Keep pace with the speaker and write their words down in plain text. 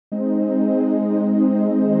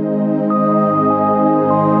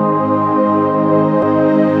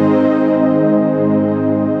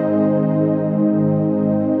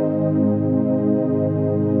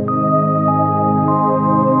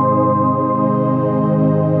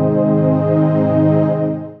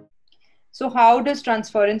how does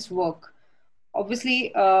transference work?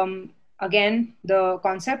 Obviously, again, the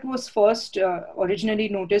concept was first originally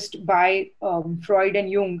noticed by Freud and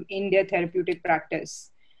Jung in their therapeutic practice.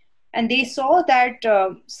 And they saw that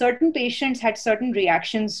certain patients had certain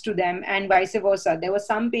reactions to them and vice versa. There were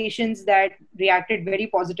some patients that reacted very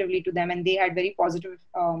positively to them and they had very positive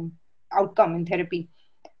outcome in therapy,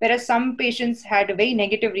 whereas some patients had a very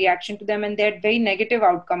negative reaction to them and they had very negative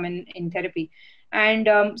outcome in therapy.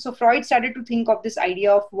 And so Freud started to think of this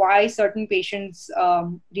idea of why certain patients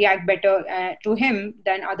react better to him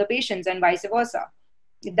than other patients and vice versa.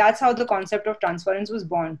 That's how the concept of transference was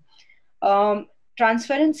born. um,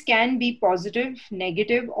 Transference can be positive,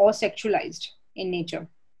 negative, or sexualized in nature.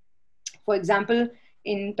 For example,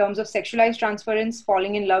 in terms of sexualized transference,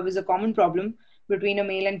 falling in love is a common problem between a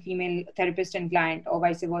male and female therapist and client, or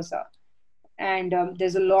vice versa. And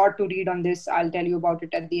there's a lot to read on this. I'll tell you about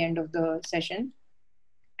it at the end of the session.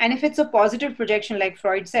 And if it's a positive projection, like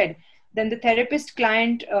Freud said, then the therapist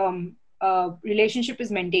client relationship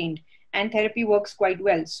is maintained and therapy works quite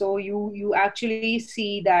well. So you actually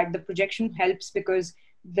see that the projection helps because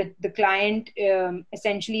the client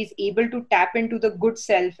essentially is able to tap into the good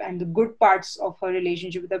self and the good parts of her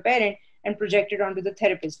relationship with the parent and project it onto the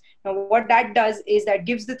therapist. Now, what that does is that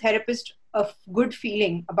gives the therapist a good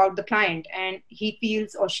feeling about the client, and he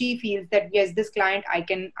feels or she feels that yes, this client, I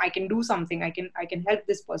can do something, I can help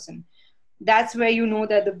this person. That's where you know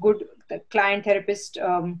that the client therapist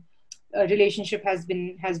relationship has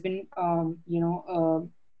been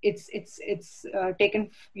it's taken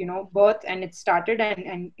birth, and it's started,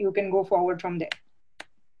 and you can go forward from there.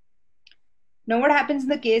 Now, what happens in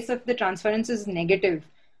the case of the transference is negative?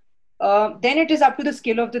 Then it is up to the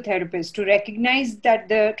skill of the therapist to recognize that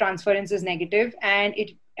the transference is negative, and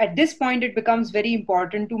it at this point it becomes very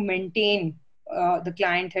important to maintain the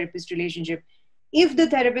client therapist relationship. If the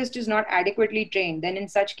therapist is not adequately trained, then in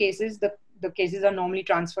such cases the cases are normally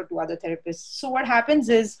transferred to other therapists. So what happens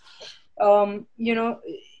is, um, you know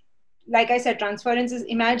like I said, transference is,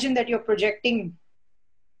 imagine that you're projecting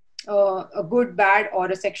a good, bad, or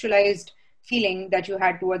a sexualized feeling that you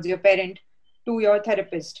had towards your parent to your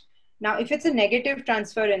therapist. Now, if it's a negative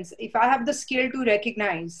transference, if I have the skill to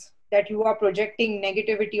recognize that you are projecting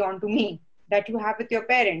negativity onto me that you have with your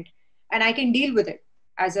parent, and I can deal with it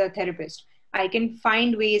as a therapist, I can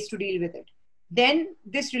find ways to deal with it, then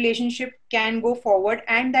this relationship can go forward,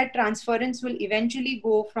 and that transference will eventually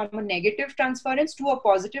go from a negative transference to a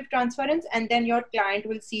positive transference, and then your client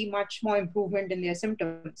will see much more improvement in their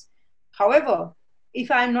symptoms. However, if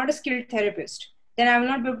I am not a skilled therapist, then I will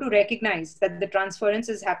not be able to recognize that the transference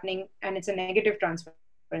is happening and it's a negative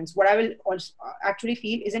transference. What I will also actually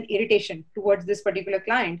feel is an irritation towards this particular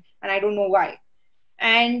client, and I don't know why.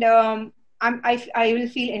 And I will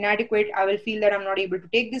feel inadequate. I will feel that I'm not able to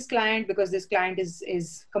take this client because this client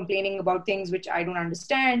is complaining about things which I don't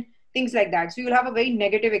understand, things like that. So you'll have a very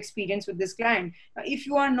negative experience with this client. Now, if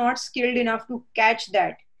you are not skilled enough to catch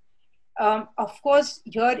that, of course,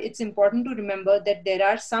 here it's important to remember that there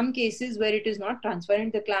are some cases where it is not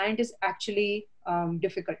transparent. The client is actually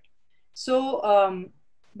difficult. So,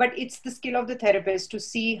 but it's the skill of the therapist to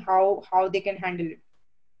see how they can handle it.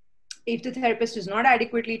 If the therapist is not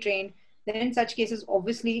adequately trained, then in such cases,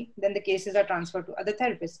 obviously, then the cases are transferred to other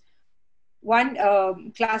therapists. One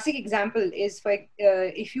classic example is for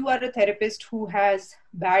if you are a therapist who has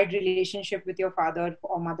bad relationship with your father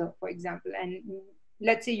or mother, for example, and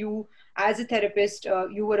let's say you, as a therapist,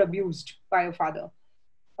 you were abused by your father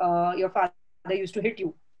used to hit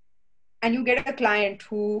you, and you get a client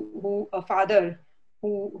who a father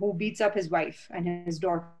who beats up his wife and his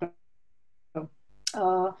daughter.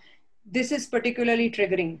 This is particularly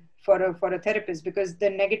triggering for a therapist, because the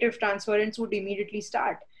negative transference would immediately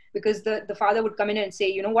start, because the father would come in and say,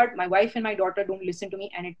 you know what, my wife and my daughter don't listen to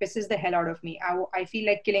me and it pisses the hell out of me. I feel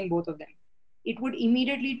like killing both of them. It would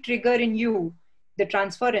immediately trigger in you the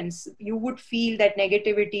transference. You would feel that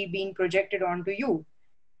negativity being projected onto you.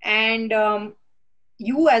 And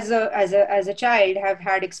you as a child have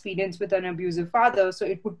had experience with an abusive father, so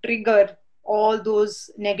it would trigger all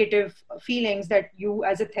those negative feelings that you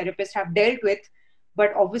as a therapist have dealt with.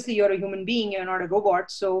 But obviously you're a human being, you're not a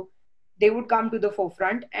robot, so they would come to the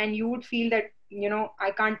forefront, and you would feel that,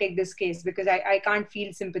 I can't take this case because I can't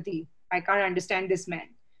feel sympathy, I can't understand this man.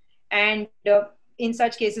 And in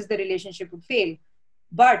such cases the relationship would fail.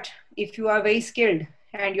 But if you are very skilled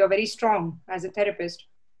and you're very strong as a therapist,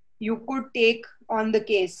 you could take on the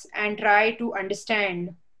case and try to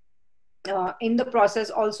understand, in the process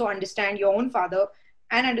also understand your own father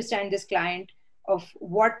and understand this client, of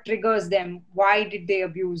what triggers them, why did they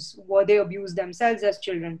abuse, were they abused themselves as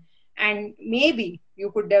children, and maybe you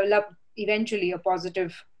could develop eventually a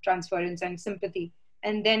positive transference and sympathy,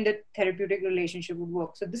 and then the therapeutic relationship would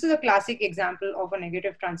work. So this is a classic example of a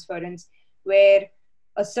negative transference where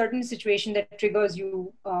a certain situation that triggers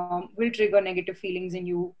you will trigger negative feelings in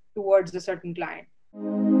you towards a certain client.